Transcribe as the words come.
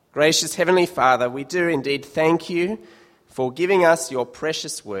Gracious Heavenly Father, we do indeed thank you for giving us your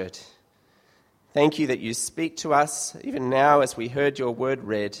precious word. Thank you that you speak to us even now as we heard your word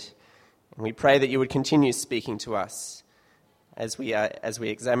read, and we pray that you would continue speaking to us as we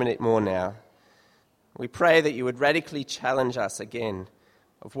examine it more now. We pray that you would radically challenge us again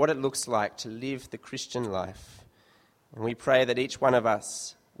of what it looks like to live the Christian life. And we pray that each one of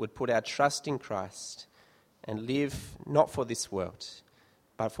us would put our trust in Christ and live not for this world,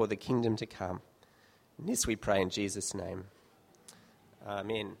 but for the kingdom to come. And this we pray in Jesus' name.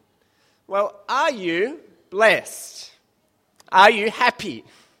 Amen. Well, are you blessed? Are you happy?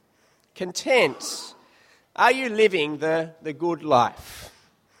 Content? Are you living the good life?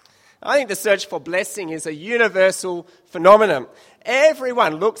 I think the search for blessing is a universal phenomenon.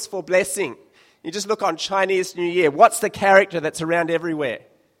 Everyone looks for blessing. You just look on Chinese New Year. What's the character that's around everywhere?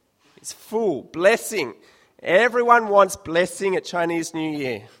 It's full, blessing. Everyone wants blessing at Chinese New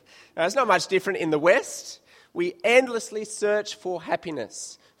Year. Now, it's not much different in the West. We endlessly search for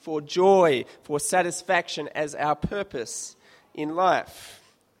happiness, for joy, for satisfaction as our purpose in life.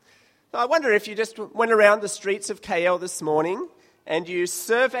 Now, I wonder if you just went around the streets of KL this morning and you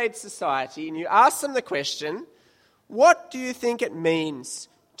surveyed society and you asked them the question, what do you think it means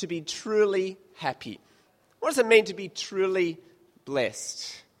to be truly happy? What does it mean to be truly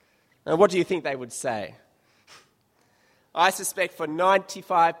blessed? And what do you think they would say? I suspect for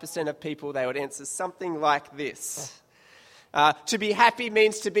 95% of people they would answer something like this. To be happy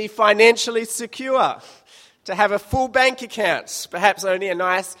means to be financially secure, to have a full bank account, perhaps only a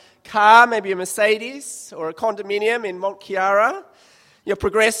nice car, maybe a Mercedes or a condominium in Mont Kiara. You're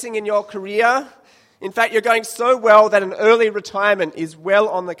progressing in your career. In fact, you're going so well that an early retirement is well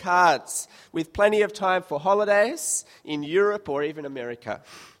on the cards, with plenty of time for holidays in Europe or even America.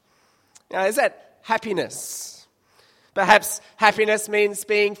 Now, is that happiness? Perhaps happiness means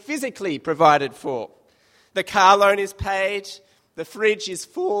being physically provided for. The car loan is paid, the fridge is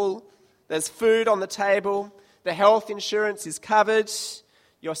full, there's food on the table, the health insurance is covered,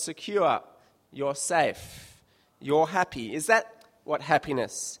 you're secure, you're safe, you're happy. Is that what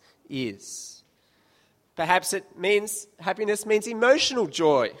happiness is? Perhaps happiness means emotional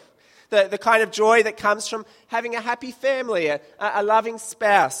joy. The kind of joy that comes from having a happy family, a loving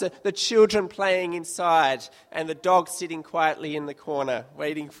spouse, the children playing inside, and the dog sitting quietly in the corner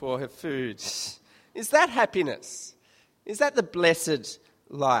waiting for her food. Is that happiness? Is that the blessed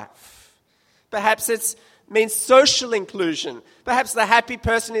life? Perhaps it means social inclusion. Perhaps the happy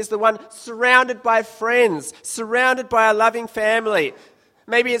person is the one surrounded by friends, surrounded by a loving family.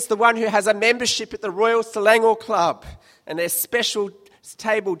 Maybe it's the one who has a membership at the Royal Selangor Club and their special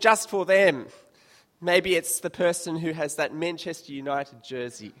table just for them. Maybe it's the person who has that Manchester United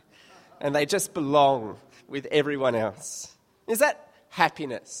jersey and they just belong with everyone else. Is that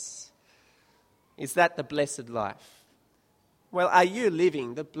happiness? Is that the blessed life? Well, are you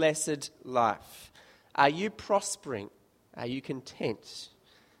living the blessed life? Are you prospering? Are you content?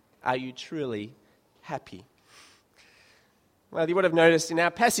 Are you truly happy? Well, you would have noticed in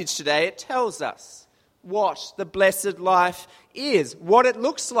our passage today, it tells us what the blessed life is, what it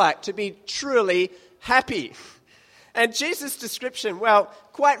looks like to be truly happy. And Jesus' description, well,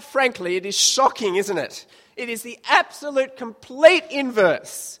 quite frankly, it is shocking, isn't it? It is the absolute complete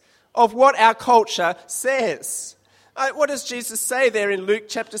inverse of what our culture says. What does Jesus say there in Luke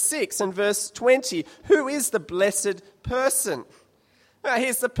chapter 6 and verse 20? Who is the blessed person? Well,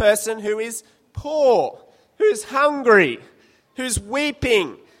 here's the person who is poor, who's hungry, who's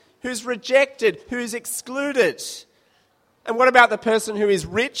weeping, who's rejected, who's excluded. And what about the person who is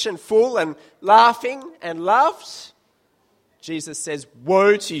rich and full and laughing and loved? Jesus says,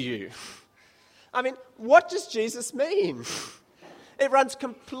 woe to you. I mean, what does Jesus mean? It runs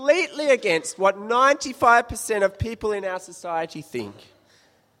completely against what 95% of people in our society think.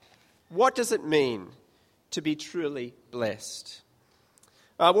 What does it mean to be truly blessed?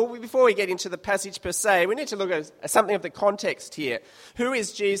 Well, before we get into the passage per se, we need to look at something of the context here. Who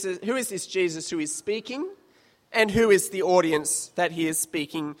is Jesus? Who is this Jesus who is speaking? And who is the audience that he is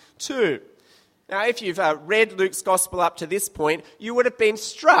speaking to? Now, if you've read Luke's gospel up to this point, you would have been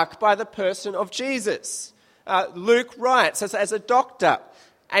struck by the person of Jesus. Luke writes as a doctor,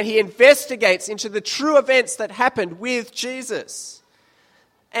 and he investigates into the true events that happened with Jesus.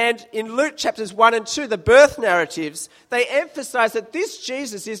 And in Luke chapters 1 and 2, the birth narratives, they emphasize that this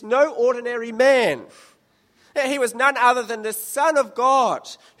Jesus is no ordinary man. He was none other than the Son of God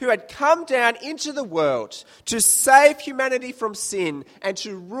who had come down into the world to save humanity from sin and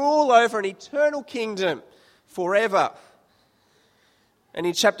to rule over an eternal kingdom forever. And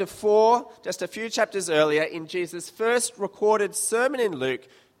in chapter 4, just a few chapters earlier, in Jesus' first recorded sermon in Luke,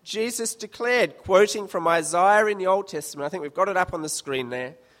 Jesus declared, quoting from Isaiah in the Old Testament, I think we've got it up on the screen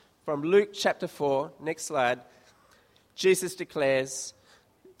there, from Luke chapter 4, next slide. Jesus declares,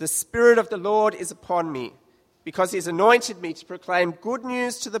 "The Spirit of the Lord is upon me, because he has anointed me to proclaim good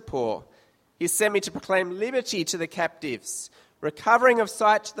news to the poor. He sent me to proclaim liberty to the captives, recovering of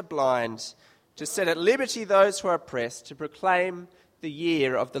sight to the blind, to set at liberty those who are oppressed, to proclaim the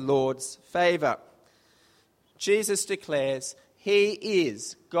year of the Lord's favour." Jesus declares he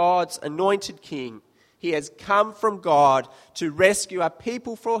is God's anointed king. He has come from God to rescue a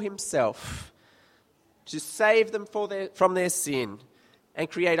people for himself, to save them from their sin, and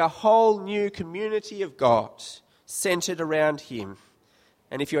create a whole new community of God centred around him.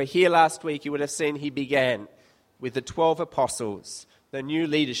 And if you were here last week, you would have seen he began with the 12 apostles, the new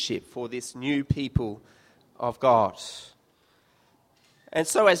leadership for this new people of God. And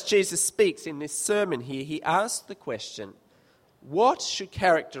so as Jesus speaks in this sermon here, he asks the question, what should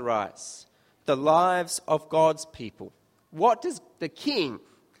characterize the lives of God's people? What does the king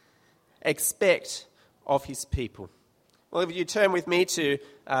expect of his people? Well, if you turn with me to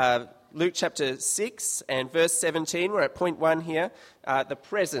Luke chapter 6 and verse 17, we're at point 1 here, the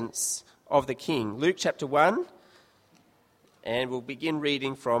presence of the king. Luke chapter 1, and we'll begin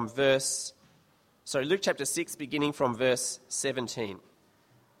reading from Luke chapter 6, beginning from verse 17.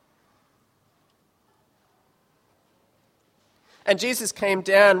 "And Jesus came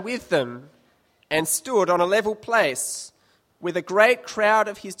down with them and stood on a level place with a great crowd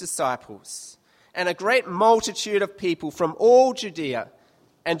of his disciples and a great multitude of people from all Judea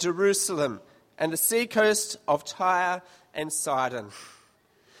and Jerusalem and the seacoast of Tyre and Sidon."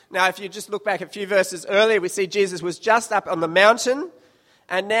 Now, if you just look back a few verses earlier, we see Jesus was just up on the mountain,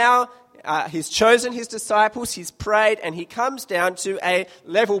 and now he's chosen his disciples, he's prayed, and he comes down to a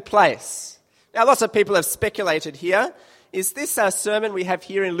level place. Now, lots of people have speculated here. Is this our sermon we have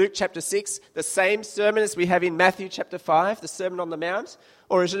here in Luke chapter 6 the same sermon as we have in Matthew chapter 5, the Sermon on the Mount,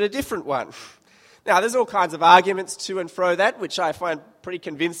 or is it a different one? Now, there's all kinds of arguments to and fro that, which I find pretty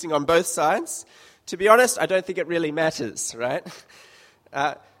convincing on both sides. To be honest, I don't think it really matters, right?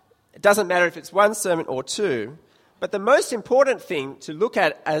 It doesn't matter if it's one sermon or two, but the most important thing to look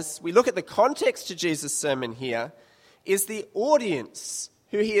at as we look at the context to Jesus' sermon here is the audience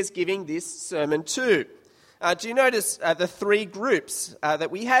who he is giving this sermon to. Do you notice the three groups that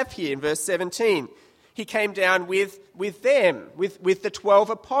we have here in verse 17? He came down with them, with the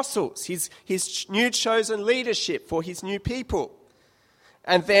 12 apostles, his new chosen leadership for his new people.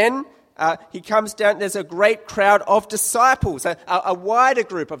 And then he comes down, there's a great crowd of disciples, a wider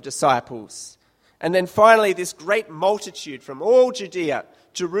group of disciples. And then finally, this great multitude from all Judea,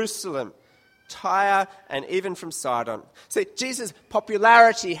 Jerusalem, Tyre, and even from Sidon. See, Jesus'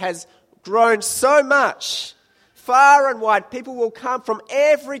 popularity has grown so much, far and wide. People will come from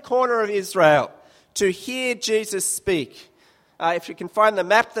every corner of Israel to hear Jesus speak. If you can find the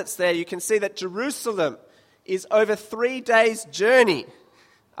map that's there, you can see that Jerusalem is over 3 days' journey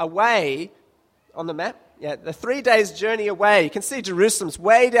away on the map. Yeah, the 3 days' journey away. You can see Jerusalem's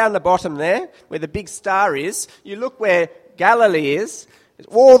way down the bottom there, where the big star is. You look where Galilee is, it's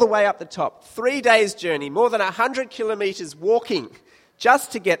all the way up the top. 3 days' journey, more than 100 kilometres walking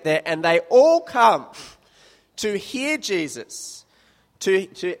just to get there, and they all come to hear Jesus, to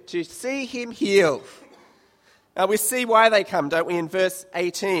see him heal. Now we see why they come, don't we, in verse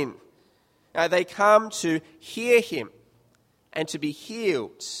 18. They come to hear him and to be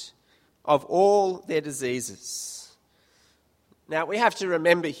healed of all their diseases. Now we have to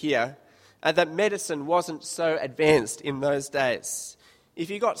remember here that medicine wasn't so advanced in those days. If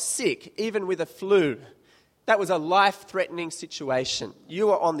you got sick, even with a flu, that was a life-threatening situation. You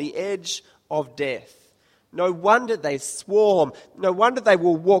were on the edge of death. No wonder they swarm. No wonder they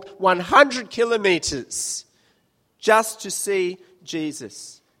will walk 100 kilometres just to see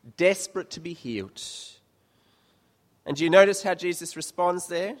Jesus, desperate to be healed. And do you notice how Jesus responds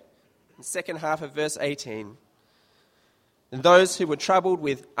there? In the second half of verse 18. "And those who were troubled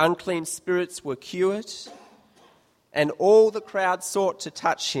with unclean spirits were cured, and all the crowd sought to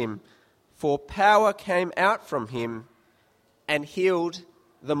touch him, for power came out from him and healed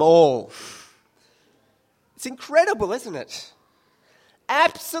them all." It's incredible, isn't it?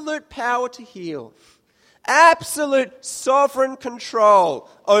 Absolute power to heal. Absolute sovereign control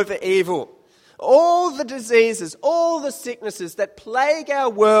over evil. All the diseases, all the sicknesses that plague our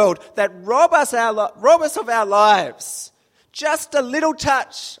world, that rob us of our lives. Just a little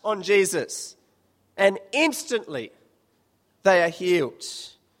touch on Jesus, and instantly they are healed.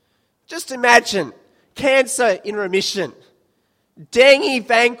 Just imagine cancer in remission, dengue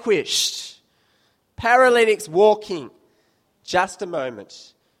vanquished, paralytics walking. Just a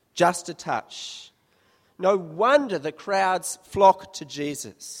moment. Just a touch. No wonder the crowds flock to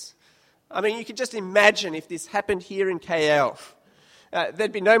Jesus. I mean, you can just imagine if this happened here in KL.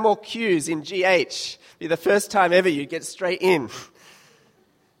 There'd be no more queues in GH. It'd be the first time ever you'd get straight in.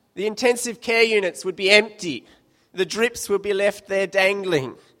 The intensive care units would be empty. The drips would be left there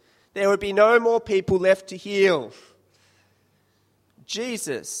dangling. There would be no more people left to heal.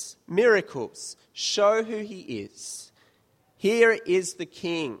 Jesus, miracles, show who he is. Here is the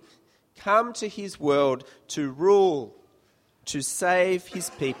King, come to his world to rule, to save his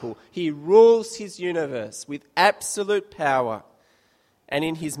people. He rules his universe with absolute power. And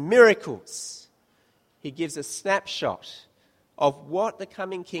in his miracles, he gives a snapshot of what the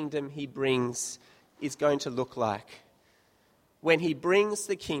coming kingdom he brings is going to look like. When he brings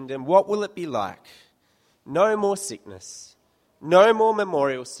the kingdom, what will it be like? No more sickness, no more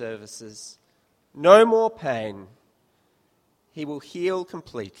memorial services, no more pain. He will heal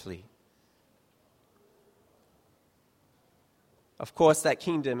completely. Of course, that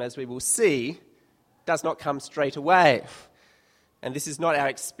kingdom, as we will see, does not come straight away. And this is not our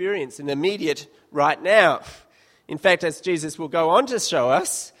experience in the immediate right now. In fact, as Jesus will go on to show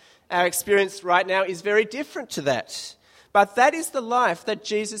us, our experience right now is very different to that. But that is the life that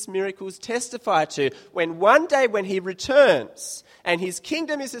Jesus' miracles testify to. When one day when he returns and his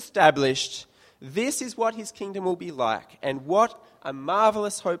kingdom is established, this is what his kingdom will be like. And what a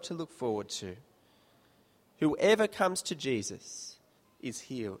marvelous hope to look forward to. Whoever comes to Jesus is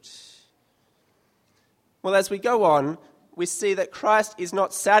healed. Well, as we go on, we see that Christ is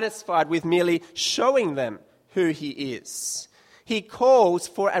not satisfied with merely showing them who he is. He calls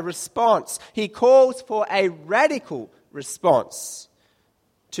for a response. He calls for a radical response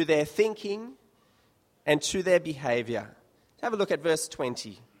to their thinking and to their behavior. Have a look at verse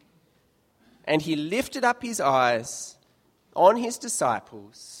 20. And he lifted up his eyes on his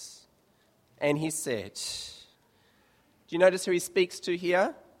disciples and he said, do you notice who he speaks to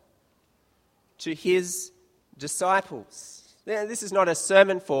here? To his disciples. This is not a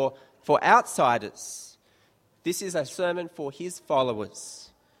sermon for outsiders. This is a sermon for his followers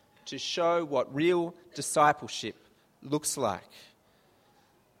to show what real discipleship looks like.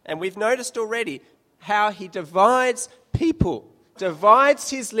 And we've noticed already how he divides people, divides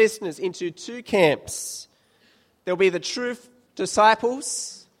his listeners into two camps. There'll be the true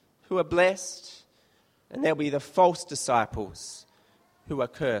disciples who are blessed, and there'll be the false disciples who are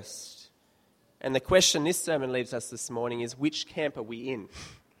cursed. And the question this sermon leaves us this morning is, which camp are we in?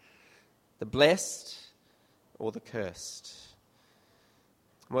 The blessed or the cursed?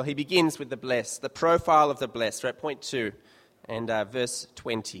 Well, he begins with the blessed, the profile of the blessed. We're at point 2 and verse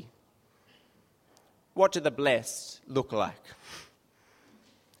 20. What do the blessed look like?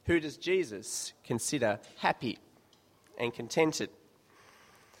 Who does Jesus consider happy and contented?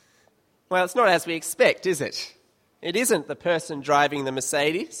 Well, it's not as we expect, is it? It isn't the person driving the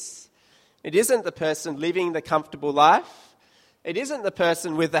Mercedes. It isn't the person living the comfortable life. It isn't the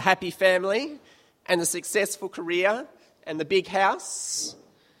person with the happy family and the successful career and the big house.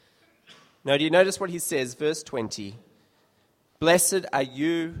 No, do you notice what he says? Verse 20. Blessed are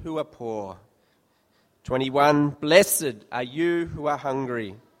you who are poor. 21. Blessed are you who are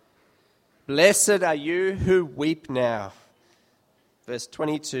hungry. Blessed are you who weep now. Verse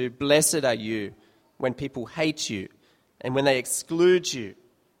 22. Blessed are you when people hate you and when they exclude you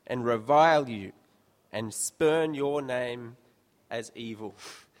and revile you and spurn your name as evil.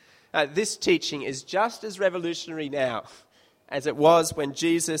 This teaching is just as revolutionary now as it was when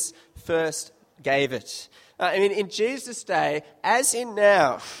Jesus first gave it. In Jesus' day, as in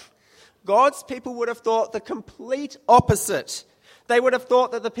now, God's people would have thought the complete opposite. They would have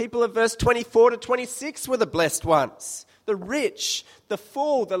thought that the people of verse 24 to 26 were the blessed ones. The rich, the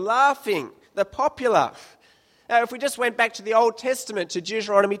full, the laughing, the popular. If we just went back to the Old Testament, to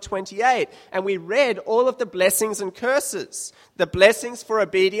Deuteronomy 28, and we read all of the blessings and curses, the blessings for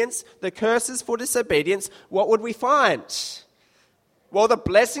obedience, the curses for disobedience, what would we find? Well, the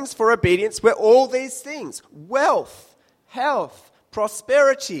blessings for obedience were all these things: wealth, health,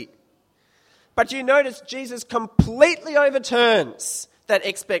 prosperity. But you notice Jesus completely overturns that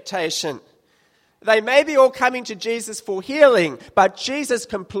expectation. They may be all coming to Jesus for healing, but Jesus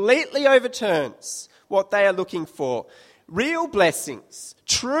completely overturns what they are looking for. Real blessings,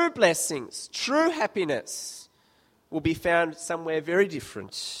 true happiness will be found somewhere very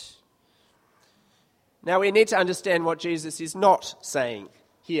different. Now we need to understand what Jesus is not saying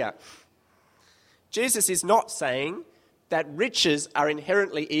here. Jesus is not saying that riches are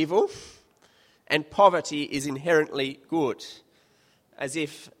inherently evil and poverty is inherently good, as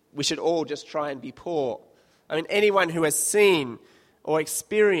if we should all just try and be poor. Anyone who has seen or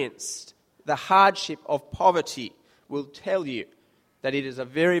experienced the hardship of poverty will tell you that it is a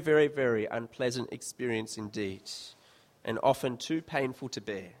very, very, very unpleasant experience indeed, and often too painful to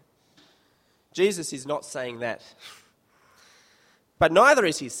bear. Jesus is not saying that. But neither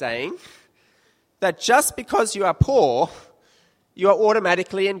is he saying that just because you are poor, you are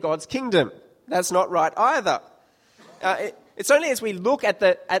automatically in God's kingdom. That's not right either. It's only as we look at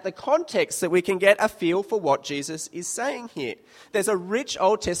the context that we can get a feel for what Jesus is saying here. There's a rich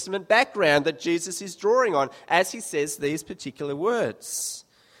Old Testament background that Jesus is drawing on as he says these particular words.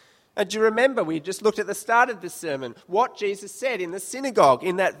 And do you remember, we just looked at the start of this sermon, what Jesus said in the synagogue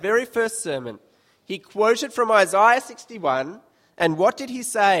in that very first sermon. He quoted from Isaiah 61, and what did he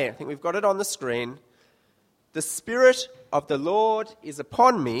say? I think we've got it on the screen. The Spirit of the Lord is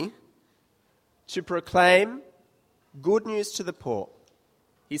upon me to proclaim good news to the poor.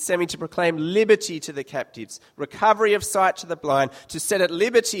 He sent me to proclaim liberty to the captives, recovery of sight to the blind, to set at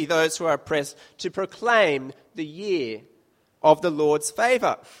liberty those who are oppressed, to proclaim the year of the Lord's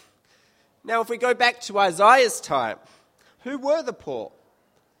favour. Now, if we go back to Isaiah's time, who were the poor?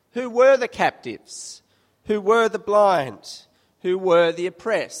 Who were the captives? Who were the blind? Who were the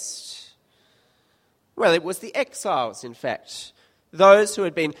oppressed? Well, it was the exiles, in fact. Those who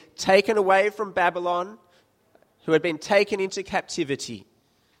had been taken away from Babylon, who had been taken into captivity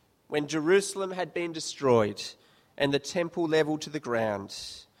when Jerusalem had been destroyed and the temple leveled to the ground.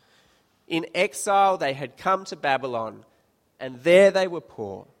 In exile, they had come to Babylon, and there they were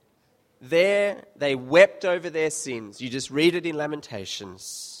poor. There they wept over their sins. You just read it in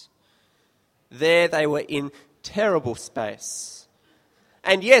Lamentations. There they were in terrible space.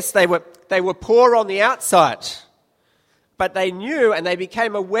 And yes, they were poor on the outside, but they knew and they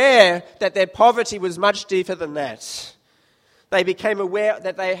became aware that their poverty was much deeper than that. They became aware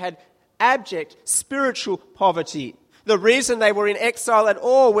that they had abject spiritual poverty. The reason they were in exile at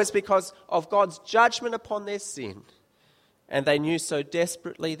all was because of God's judgment upon their sin. And they knew so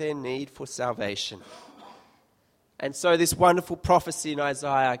desperately their need for salvation. And so this wonderful prophecy in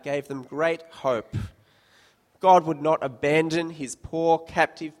Isaiah gave them great hope. God would not abandon his poor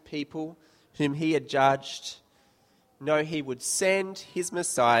captive people whom he had judged. No, he would send his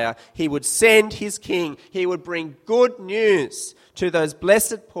Messiah. He would send his King. He would bring good news to those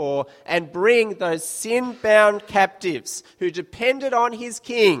blessed poor and bring those sin-bound captives who depended on his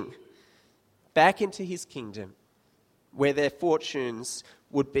King back into his kingdom, where their fortunes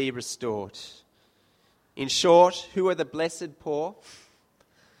would be restored. In short, who are the blessed poor?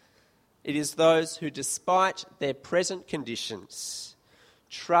 It is those who, despite their present conditions,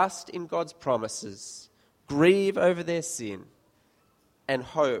 trust in God's promises, grieve over their sin, and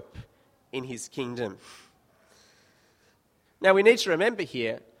hope in his kingdom. Now we need to remember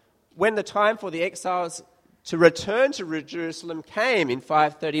here, when the time for the exiles to return to Jerusalem came in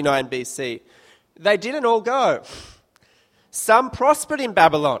 539 BC, they didn't all go. Some prospered in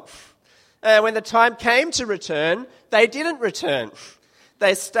Babylon. When the time came to return, they didn't return.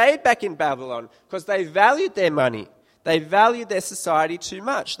 They stayed back in Babylon because they valued their money. They valued their society too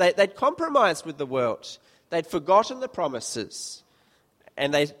much. They'd compromised with the world. They'd forgotten the promises.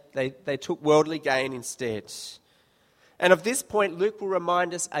 And they took worldly gain instead. And of this point, Luke will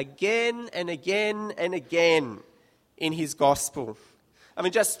remind us again and again and again in his gospel. I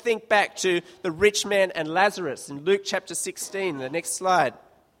mean, just think back to the rich man and Lazarus in Luke chapter 16, the next slide.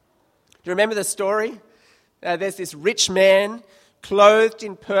 Do you remember the story? There's this rich man clothed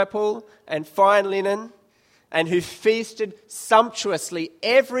in purple and fine linen and who feasted sumptuously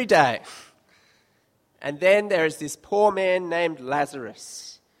every day. And then there is this poor man named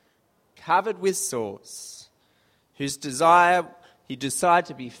Lazarus, covered with sores, whose he desired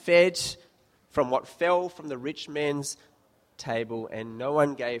to be fed from what fell from the rich man's table, and no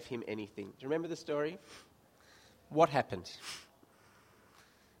one gave him anything. Do you remember the story? What happened?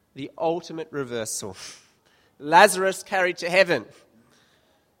 The ultimate reversal. Lazarus carried to heaven,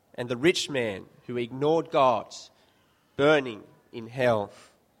 and the rich man who ignored God, burning in hell.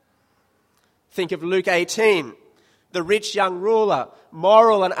 Think of Luke 18. The rich young ruler,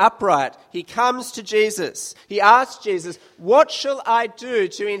 moral and upright, he comes to Jesus. He asks Jesus, "What shall I do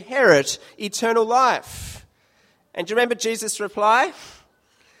to inherit eternal life?" And do you remember Jesus' reply?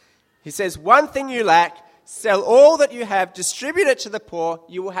 He says, "One thing you lack, sell all that you have, distribute it to the poor,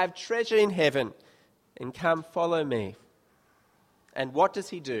 you will have treasure in heaven, and come follow me." And what does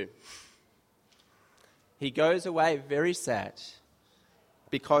he do? He goes away very sad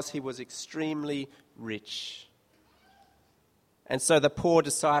because he was extremely rich. And so the poor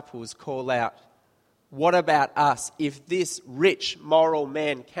disciples call out, "What about us? If this rich moral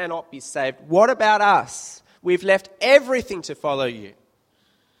man cannot be saved, what about us? We've left everything to follow you.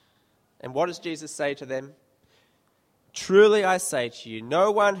 And what does Jesus say to them? Truly I say to you,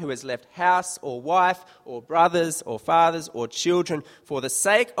 no one who has left house or wife or brothers or fathers or children for the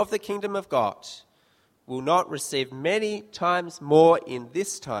sake of the kingdom of God will not receive many times more in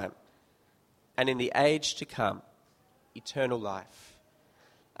this time and in the age to come eternal life.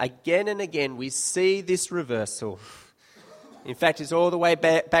 Again and again we see this reversal. In fact, it's all the way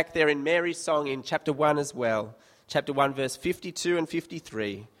back there in Mary's song in chapter 1 as well. Chapter 1 verse 52 and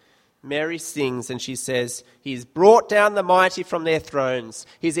 53. Mary sings and she says, He's brought down the mighty from their thrones.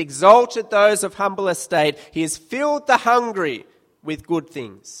 He's exalted those of humble estate. He has filled the hungry with good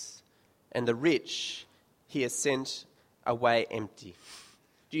things. And the rich He has sent away empty.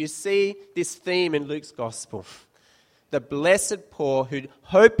 Do you see this theme in Luke's gospel? The blessed poor who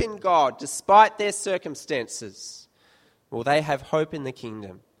hope in God despite their circumstances. Well, they have hope in the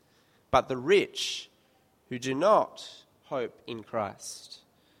kingdom. But the rich who do not hope in Christ,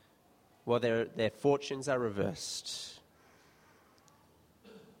 well, their fortunes are reversed.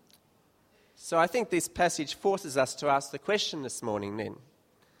 So I think this passage forces us to ask the question this morning then.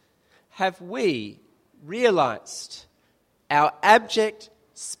 Have we realized our abject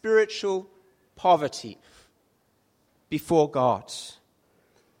spiritual poverty before God?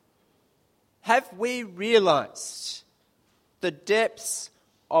 Have we realized the depths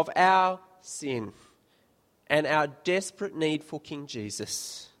of our sin and our desperate need for King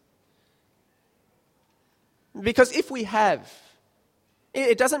Jesus? Because if we have,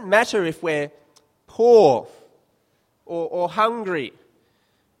 it doesn't matter if we're poor or hungry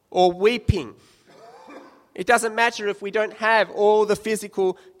or weeping. It doesn't matter if we don't have all the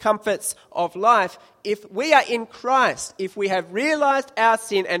physical comforts of life. If we are in Christ, if we have realized our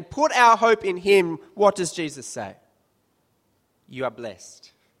sin and put our hope in Him, what does Jesus say? You are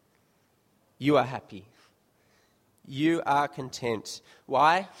blessed. You are happy. You are content.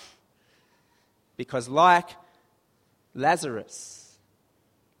 Why? Because like Lazarus,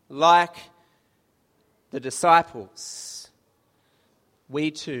 like the disciples,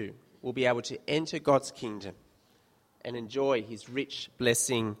 we too will be able to enter God's kingdom and enjoy His rich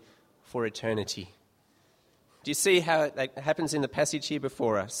blessing for eternity. Do you see how that happens in the passage here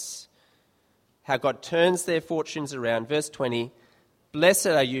before us? How God turns their fortunes around. Verse 20, Blessed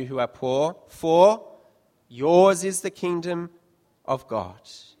are you who are poor, for yours is the kingdom of God.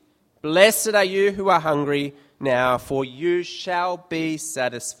 Blessed are you who are hungry now, for you shall be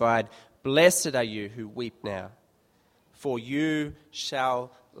satisfied. Blessed are you who weep now, for you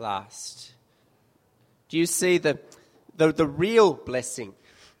shall last. Do you see the real blessing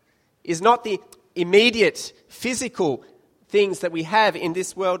is not the immediate physical things that we have in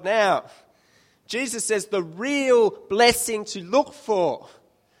this world now. Jesus says the real blessing to look for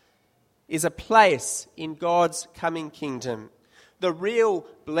is a place in God's coming kingdom. The real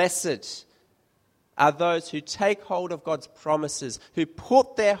blessed are those who take hold of God's promises, who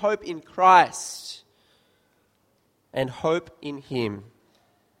put their hope in Christ and hope in Him,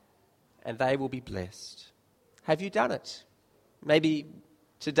 and they will be blessed. Have you done it? Maybe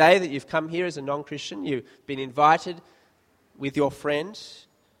today that you've come here as a non-Christian, you've been invited with your friend.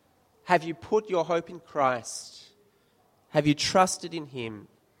 Have you put your hope in Christ? Have you trusted in Him?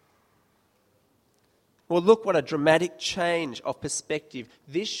 Well, look what a dramatic change of perspective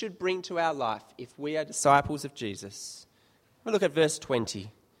this should bring to our life if we are disciples of Jesus. We'll look at verse 22.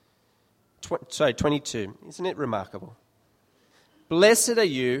 Isn't it remarkable? Blessed are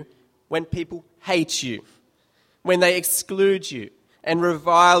you when people hate you, when they exclude you and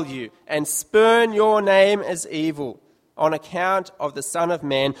revile you and spurn your name as evil on account of the Son of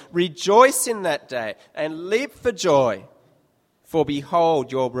Man. Rejoice in that day and leap for joy. For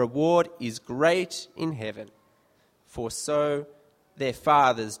behold, your reward is great in heaven, for so their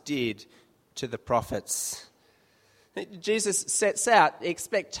fathers did to the prophets. Jesus sets out the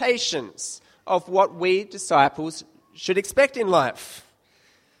expectations of what we disciples should expect in life.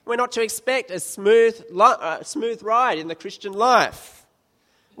 We're not to expect a smooth ride in the Christian life.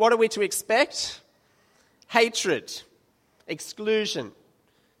 What are we to expect? Hatred, exclusion,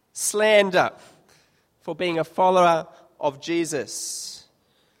 slander for being a follower of Jesus.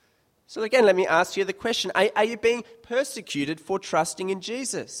 So again, let me ask you the question, are you being persecuted for trusting in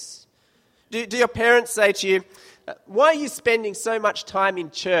Jesus? Do your parents say to you, why are you spending so much time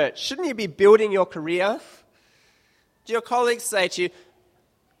in church? Shouldn't you be building your career? Do your colleagues say to you,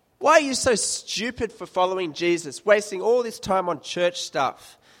 why are you so stupid for following Jesus, wasting all this time on church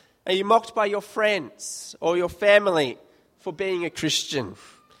stuff? Are you mocked by your friends or your family for being a Christian?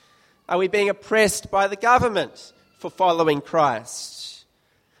 Are we being oppressed by the government for following Christ?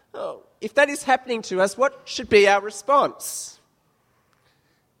 Oh, if that is happening to us, what should be our response?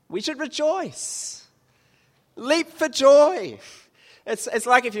 We should rejoice. Leap for joy. It's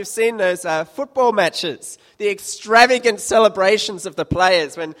like if you've seen those football matches, the extravagant celebrations of the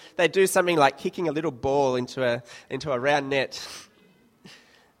players when they do something like kicking a little ball into a round net.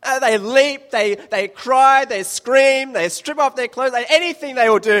 They leap, they cry, they scream, they strip off their clothes, anything they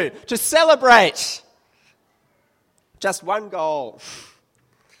will do to celebrate. Just one goal.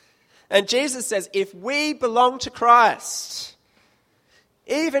 And Jesus says, if we belong to Christ,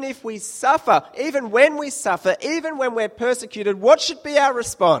 even if we suffer, even when we're persecuted, what should be our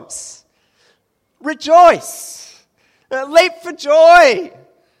response? Rejoice. Leap for joy.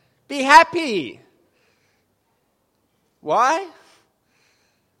 Be happy. Why?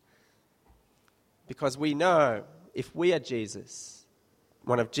 Because we know if we are Jesus,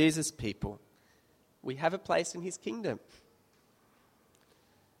 one of Jesus' people, we have a place in his kingdom.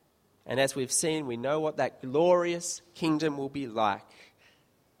 And as we've seen, we know what that glorious kingdom will be like.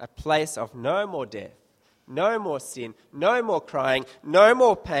 A place of no more death, no more sin, no more crying, no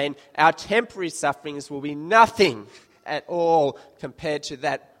more pain. Our temporary sufferings will be nothing at all compared to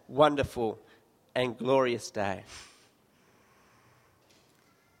that wonderful and glorious day.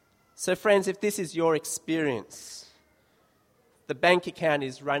 So friends, if this is your experience, the bank account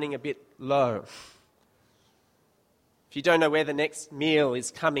is running a bit low. If you don't know where the next meal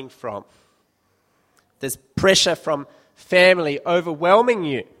is coming from, there's pressure from family overwhelming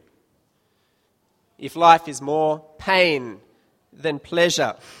you. If life is more pain than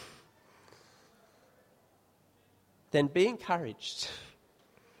pleasure, then be encouraged.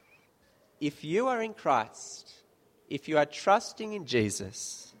 If you are in Christ, if you are trusting in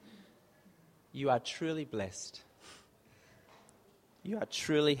Jesus, you are truly blessed. You are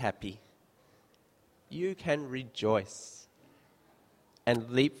truly happy. You can rejoice and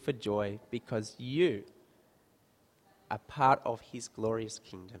leap for joy because you are part of his glorious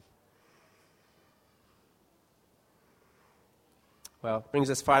kingdom. Well, brings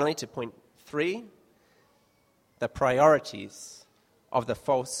us finally to point 3, the priorities of the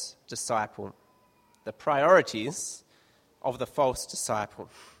false disciple. The priorities of the false disciple.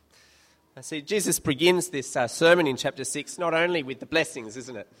 I see Jesus begins this sermon in chapter 6 not only with the blessings,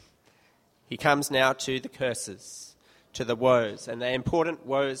 isn't it? He comes now to the curses, to the woes, and they're important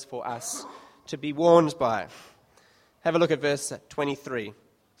woes for us to be warned by. Have a look at verse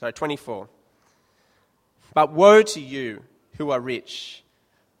 24. But woe to you who are rich,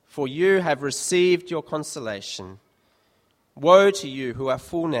 for you have received your consolation. Woe to you who are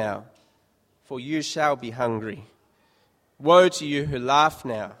full now, for you shall be hungry. Woe to you who laugh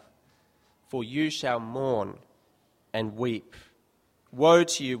now, for you shall mourn and weep. Woe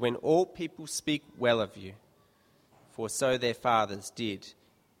to you when all people speak well of you, for so their fathers did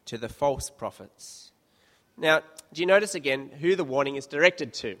to the false prophets. Now, do you notice again who the warning is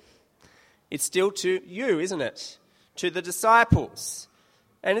directed to? It's still to you, isn't it? To the disciples.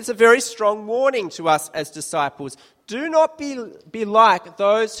 And it's a very strong warning to us as disciples. Do not be like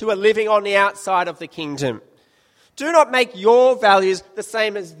those who are living on the outside of the kingdom. Do not make your values the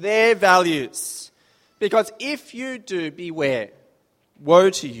same as their values. Because if you do, beware.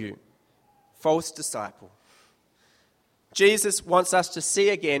 Woe to you, false disciple. Jesus wants us to see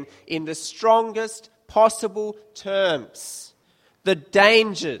again in the strongest possible terms the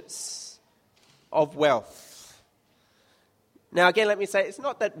dangers of wealth. Now again, let me say, it's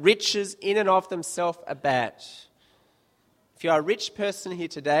not that riches in and of themselves are bad. If you are a rich person here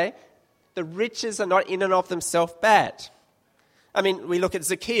today, the riches are not in and of themselves bad. I mean, we look at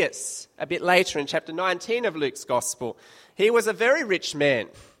Zacchaeus a bit later in chapter 19 of Luke's Gospel. He was a very rich man,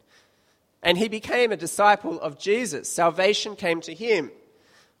 and he became a disciple of Jesus. Salvation came to him,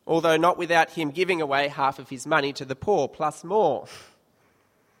 although not without him giving away half of his money to the poor, plus more.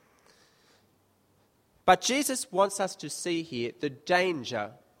 But Jesus wants us to see here the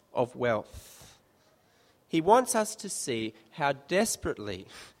danger of wealth. He wants us to see how desperately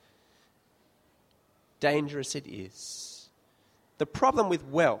dangerous it is. The problem with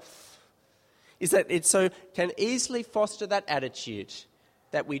wealth is that it can easily foster that attitude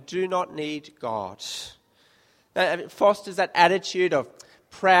that we do not need God. It fosters that attitude of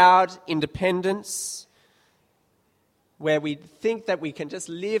proud independence, where we think that we can just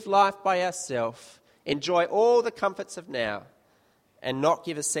live life by ourselves, enjoy all the comforts of now, and not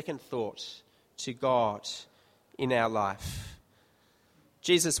give a second thought to God in our life.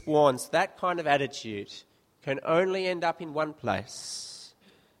 Jesus warns that kind of attitude can only end up in one place,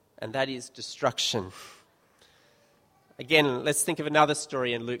 and that is destruction. Again, let's think of another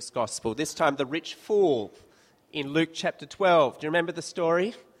story in Luke's Gospel, this time the rich fool in Luke chapter 12. Do you remember the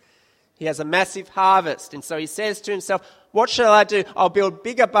story? He has a massive harvest, and so he says to himself, what shall I do? I'll build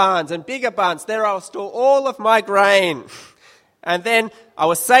bigger barns and bigger barns. There I'll store all of my grain. And then I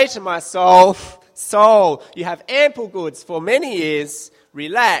will say to my soul, soul, you have ample goods for many years.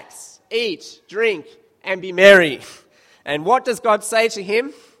 Relax, eat, drink, and be merry. And what does God say to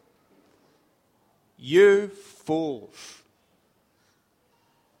him? You fool.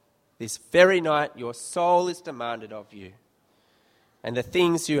 This very night your soul is demanded of you. And the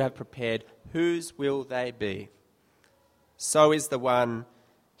things you have prepared, whose will they be? So is the one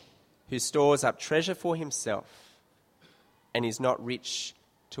who stores up treasure for himself and is not rich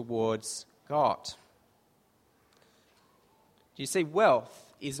towards God. You see,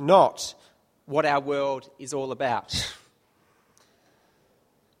 wealth is not what our world is all about.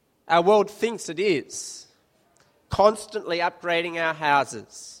 Our world thinks it is. Constantly upgrading our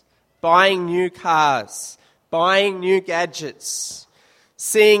houses, buying new cars, buying new gadgets,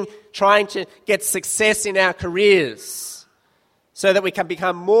 trying to get success in our careers so that we can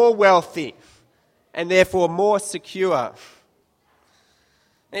become more wealthy and therefore more secure.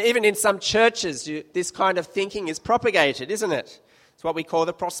 Even in some churches, this kind of thinking is propagated, isn't it? It's what we call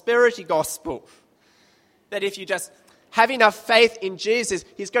the prosperity gospel. That if you just have enough faith in Jesus,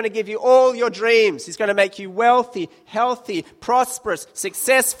 he's going to give you all your dreams. He's going to make you wealthy, healthy, prosperous,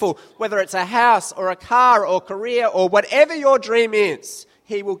 successful, whether it's a house or a car or career or whatever your dream is.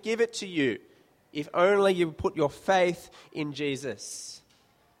 He will give it to you if only you put your faith in Jesus.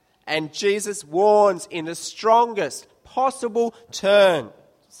 And Jesus warns in the strongest possible terms.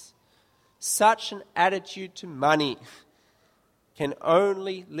 Such an attitude to money can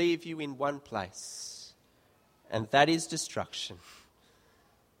only leave you in one place, and that is destruction.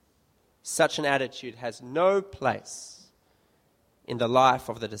 Such an attitude has no place in the life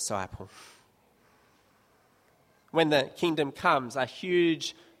of the disciple. When the kingdom comes, a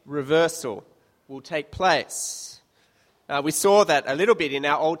huge reversal will take place. We saw that a little bit in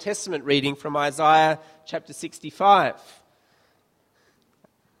our Old Testament reading from Isaiah chapter 65.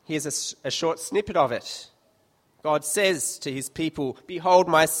 Here's a short snippet of it. God says to his people, behold,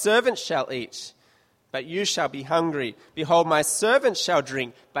 my servant shall eat, but you shall be hungry. Behold, my servant shall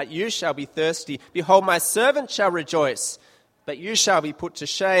drink, but you shall be thirsty. Behold, my servant shall rejoice, but you shall be put to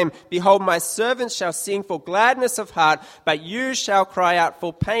shame. Behold, my servant shall sing for gladness of heart, but you shall cry out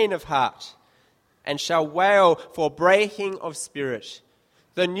for pain of heart, and shall wail for breaking of spirit.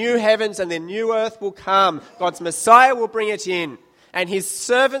 The new heavens and the new earth will come. God's Messiah will bring it in, and his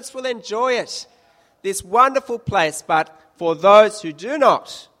servants will enjoy it. This wonderful place, but for those who do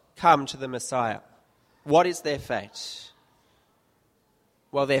not come to the Messiah, what is their fate?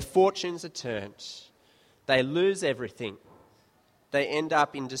 Well, their fortunes are turned. They lose everything. They end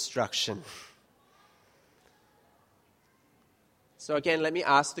up in destruction. So again, let me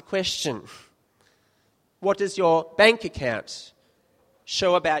ask the question. What does your bank account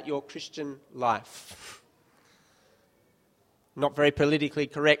show about your Christian life? Not very politically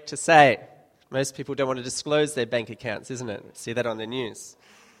correct to say. Most people don't want to disclose their bank accounts, isn't it? See that on the news.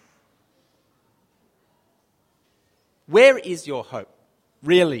 Where is your hope,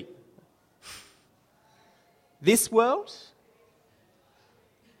 really? This world?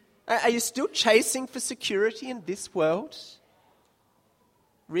 Are you still chasing for security in this world?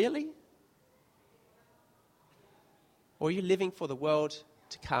 Really? Or are you living for the world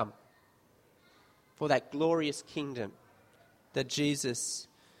to come? For that glorious kingdom that Jesus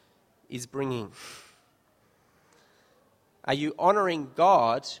is bringing? Are you honouring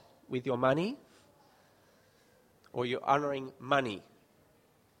God with your money? Or are you honouring money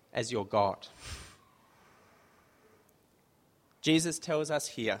as your God? Jesus tells us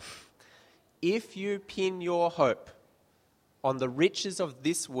here, if you pin your hope on the riches of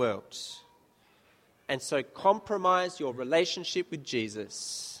this world and so compromise your relationship with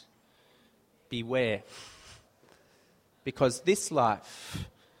Jesus, beware. Because this life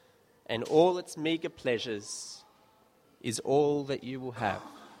and all its meagre pleasures is all that you will have.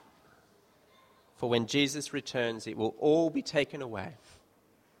 For when Jesus returns, it will all be taken away,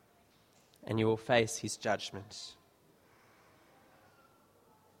 and you will face his judgment.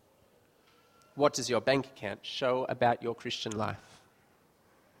 What does your bank account show about your Christian life?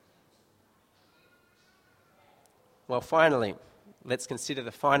 Well, finally, let's consider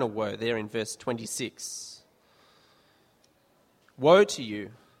the final woe there in verse 26. Woe to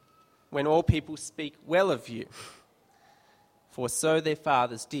you when all people speak well of you, for so their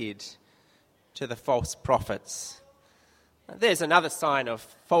fathers did to the false prophets. There's another sign of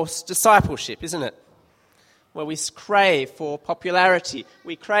false discipleship, isn't it? Where we crave for popularity.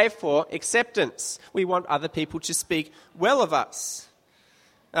 We crave for acceptance. We want other people to speak well of us.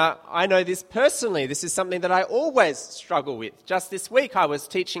 I know this personally. This is something that I always struggle with. Just this week I was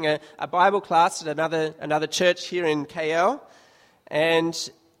teaching a Bible class at another church here in KL,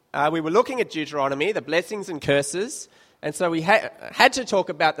 and we were looking at Deuteronomy, the blessings and curses, and so we had to talk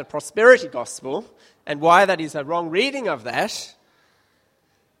about the prosperity gospel and why that is a wrong reading of that.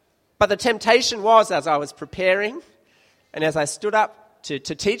 But the temptation was, as I was preparing and as I stood up to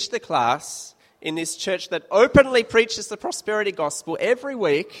teach the class in this church that openly preaches the prosperity gospel every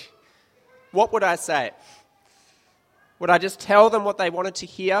week, what would I say? Would I just tell them what they wanted to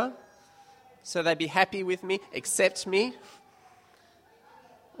hear so they'd be happy with me, accept me?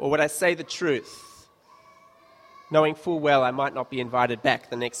 Or would I say the truth, knowing full well I might not be invited back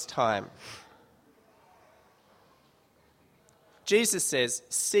the next time? Jesus says,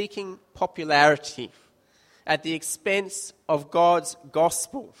 seeking popularity at the expense of God's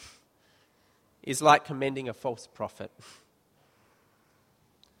gospel is like commending a false prophet.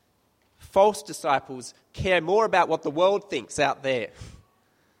 False disciples care more about what the world thinks out there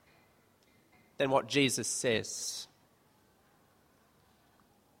than what Jesus says.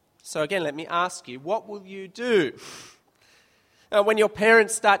 So again, let me ask you, what will you do when your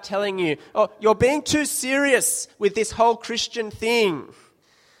parents start telling you, oh, you're being too serious with this whole Christian thing?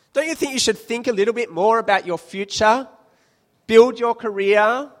 Don't you think you should think a little bit more about your future? Build your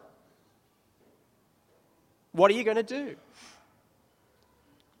career? What are you going to do?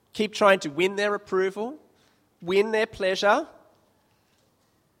 Keep trying to win their approval, win their pleasure,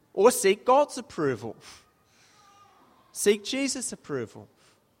 or seek God's approval? Seek Jesus' approval.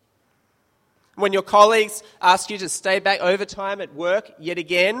 When your colleagues ask you to stay back overtime at work yet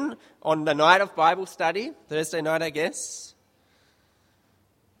again on the night of Bible study, Thursday night, I guess,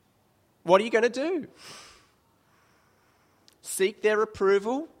 what are you going to do? Seek their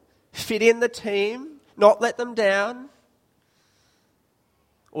approval, fit in the team, not let them down,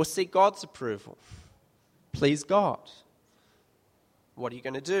 or seek God's approval? Please God. What are you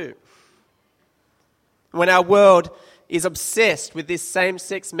going to do? When our world is obsessed with this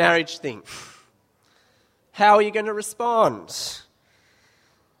same-sex marriage thing, how are you going to respond?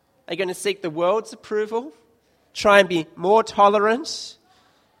 Are you going to seek the world's approval? Try and be more tolerant?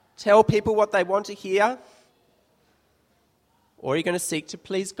 Tell people what they want to hear? Or are you going to seek to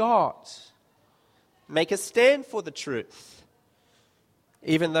please God? Make a stand for the truth,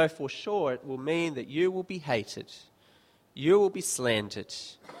 even though for sure it will mean that you will be hated, you will be slandered,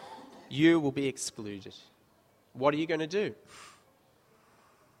 you will be excluded. What are you going to do?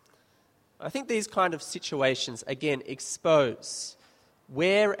 I think these kind of situations, again, expose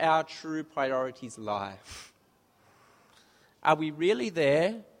where our true priorities lie. Are we really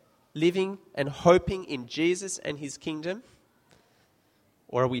there, living and hoping in Jesus and his kingdom?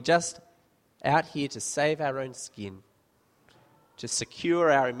 Or are we just out here to save our own skin, to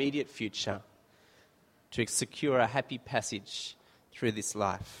secure our immediate future, to secure a happy passage through this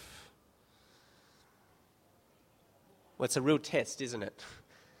life? Well, it's a real test, isn't it,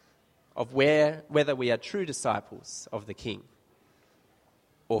 of whether we are true disciples of the King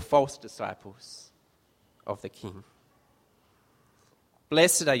or false disciples of the King.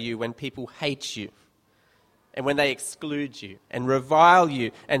 Blessed are you when people hate you, and when they exclude you and revile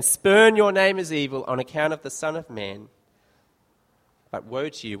you and spurn your name as evil on account of the Son of Man. But woe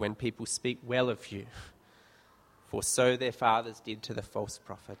to you when people speak well of you, for so their fathers did to the false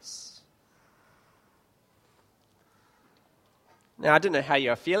prophets. Now, I don't know how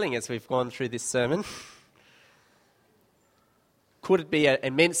you're feeling as we've gone through this sermon. Could it be an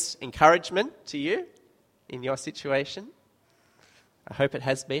immense encouragement to you in your situation? I hope it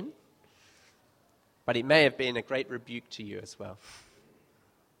has been. But it may have been a great rebuke to you as well.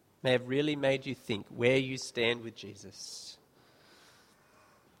 May have really made you think where you stand with Jesus.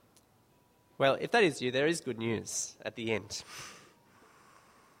 Well, if that is you, there is good news at the end.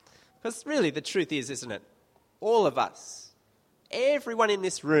 Because really the truth is, isn't it? All of us, everyone in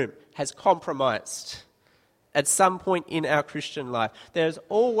this room has compromised at some point in our Christian life. There's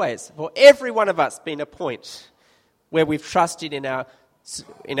always, for every one of us, been a point where we've trusted in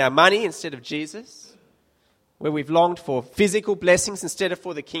our money instead of Jesus, where we've longed for physical blessings instead of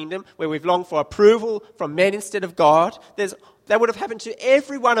for the kingdom, where we've longed for approval from men instead of God. That would have happened to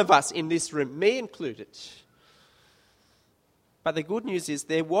every one of us in this room, me included. But the good news is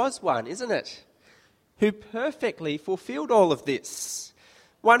there was one, isn't it, who perfectly fulfilled all of this.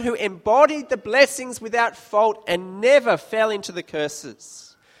 One who embodied the blessings without fault and never fell into the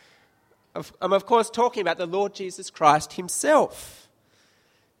curses. I'm of course talking about the Lord Jesus Christ himself.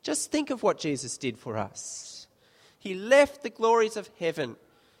 Just think of what Jesus did for us. He left the glories of heaven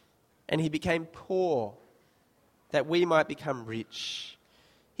and he became poor that we might become rich.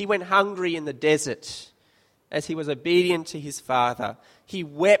 He went hungry in the desert as he was obedient to his Father. He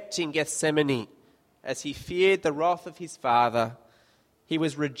wept in Gethsemane as he feared the wrath of his Father. He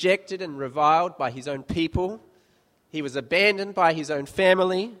was rejected and reviled by his own people. He was abandoned by his own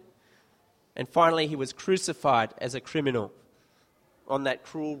family. And finally, he was crucified as a criminal on that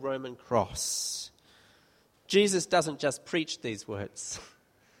cruel Roman cross. Jesus doesn't just preach these words.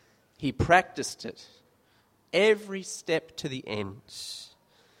 He practiced it every step to the end.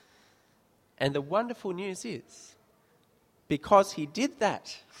 And the wonderful news is, because he did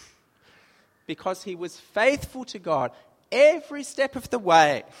that, because he was faithful to God every step of the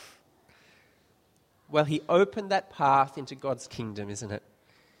way, well, he opened that path into God's kingdom, isn't it?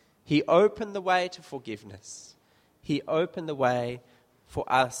 He opened the way to forgiveness. He opened the way for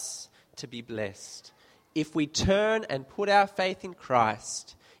us to be blessed. If we turn and put our faith in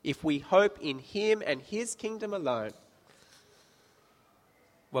Christ, if we hope in him and his kingdom alone,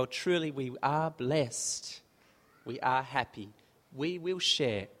 well, truly we are blessed. We are happy. We will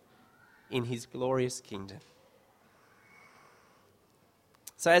share in his glorious kingdom.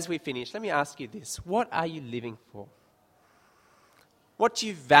 So as we finish, let me ask you this. What are you living for? What do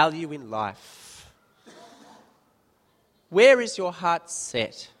you value in life? Where is your heart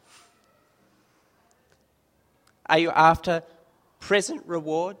set? Are you after present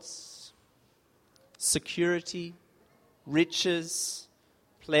rewards, security, riches,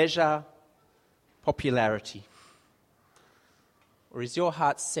 pleasure, popularity? Or is your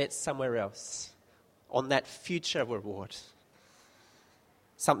heart set somewhere else, on that future reward?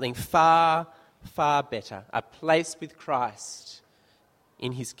 Something far, far better, a place with Christ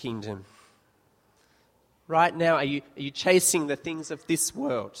in his kingdom. Right now, are you chasing the things of this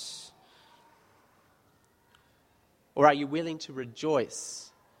world? Or are you willing to rejoice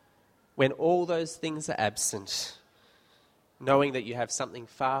when all those things are absent, knowing that you have something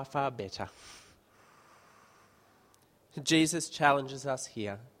far, far better? Jesus challenges us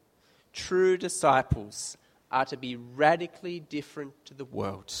here. True disciples are to be radically different to the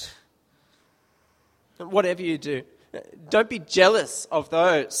world. And whatever you do, don't be jealous of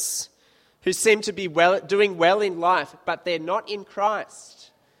those who seem to be doing well in life, but they're not in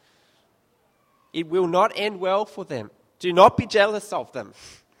Christ. It will not end well for them. Do not be jealous of them.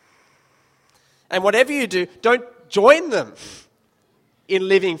 And whatever you do, don't join them in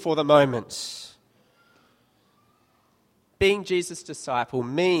living for the moment. Being Jesus' disciple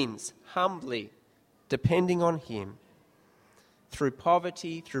means humbly depending on him through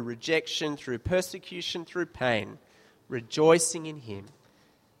poverty, through rejection, through persecution, through pain, rejoicing in him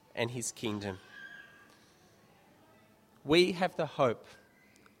and his kingdom. We have the hope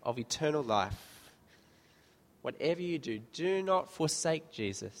of eternal life. Whatever you do, do not forsake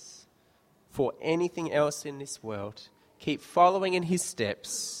Jesus for anything else in this world. Keep following in his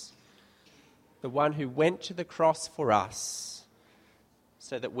steps, the one who went to the cross for us,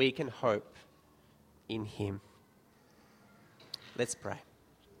 so that we can hope in him. Let's pray.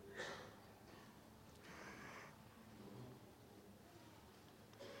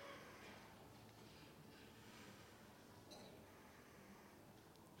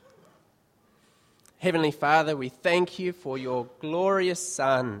 Heavenly Father, we thank you for your glorious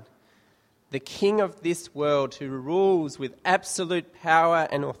Son, the King of this world, who rules with absolute power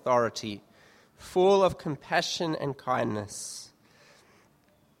and authority, full of compassion and kindness.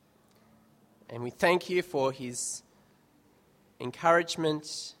 And we thank you for his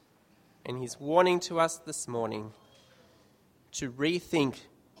encouragement and his warning to us this morning to rethink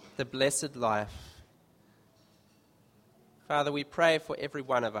the blessed life. Father, we pray for every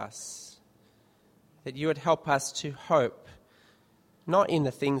one of us that you would help us to hope not in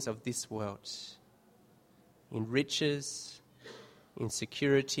the things of this world, in riches, in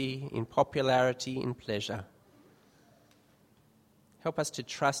security, in popularity, in pleasure. Help us to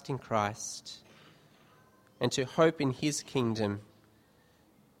trust in Christ and to hope in his kingdom,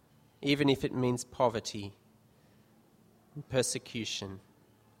 even if it means poverty, and persecution,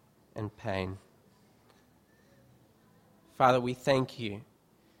 and pain. Father, we thank you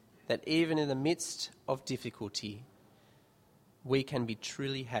that even in the midst of difficulty, we can be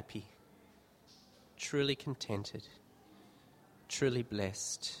truly happy, truly contented, truly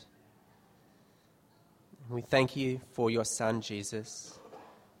blessed. And we thank you for your Son, Jesus,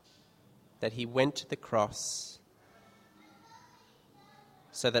 that he went to the cross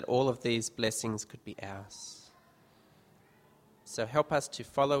so that all of these blessings could be ours. So help us to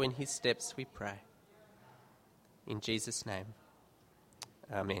follow in his steps, we pray. In Jesus' name,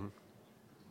 amen.